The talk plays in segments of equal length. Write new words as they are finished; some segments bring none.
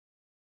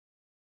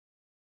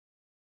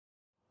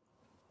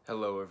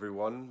Hello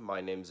everyone,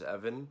 my name's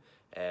Evan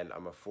and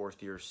I'm a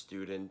fourth year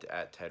student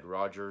at Ted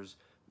Rogers,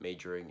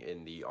 majoring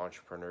in the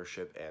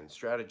Entrepreneurship and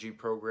Strategy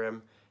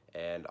program,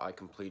 and I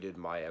completed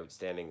my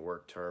outstanding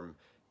work term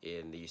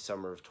in the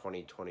summer of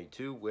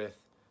 2022 with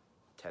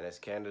Tennis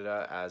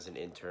Canada as an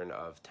intern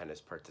of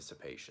tennis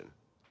participation.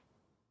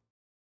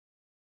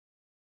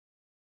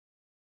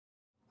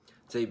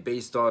 Say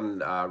based on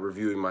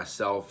reviewing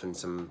myself and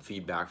some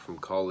feedback from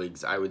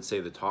colleagues, I would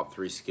say the top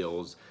three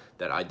skills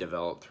that I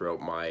developed throughout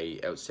my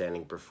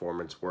outstanding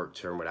performance work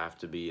term would have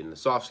to be in the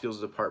soft skills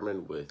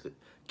department with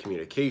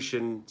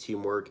communication,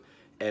 teamwork,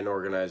 and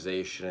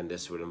organization. And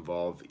this would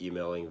involve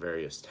emailing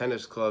various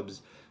tennis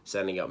clubs,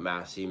 sending out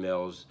mass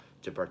emails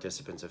to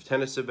participants of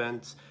tennis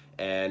events,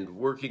 and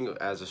working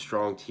as a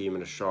strong team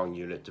and a strong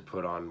unit to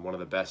put on one of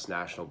the best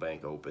National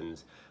Bank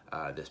Opens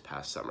this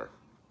past summer.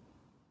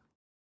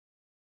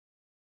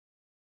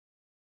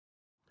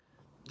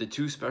 The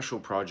two special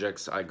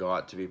projects I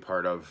got to be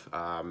part of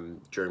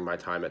during my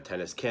time at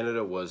Tennis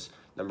Canada was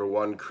number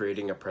one,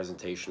 creating a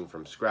presentation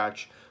from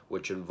scratch,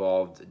 which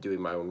involved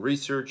doing my own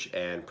research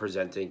and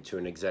presenting to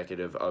an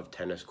executive of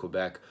Tennis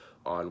Quebec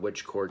on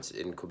which courts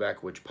in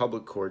Quebec, which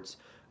public courts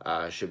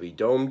should be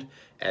domed.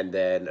 And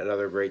then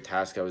another great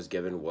task I was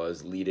given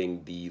was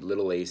leading the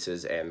Little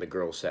Aces and the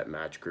girl set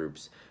match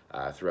groups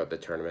throughout the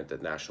tournament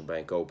at National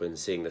Bank Open.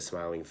 Seeing the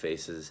smiling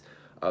faces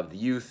of the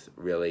youth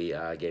really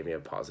gave me a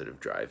positive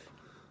drive.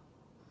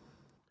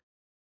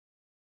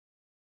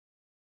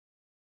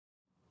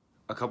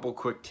 A couple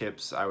quick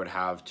tips I would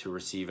have to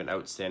receive an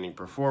outstanding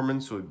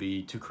performance would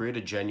be to create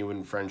a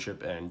genuine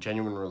friendship and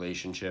genuine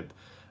relationship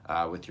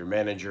with your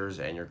managers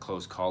and your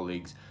close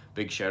colleagues.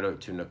 Big shout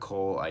out to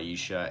Nicole,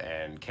 Aisha,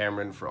 and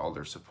Cameron for all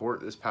their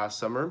support this past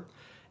summer.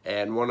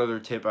 And one other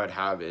tip I'd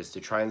have is to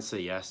try and say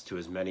yes to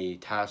as many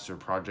tasks or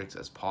projects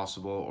as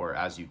possible or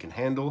as you can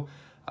handle.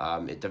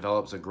 It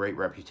develops a great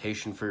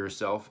reputation for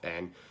yourself,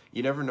 and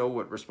you never know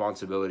what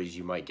responsibilities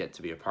you might get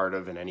to be a part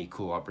of and any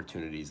cool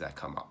opportunities that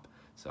come up.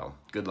 So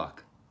good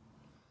luck.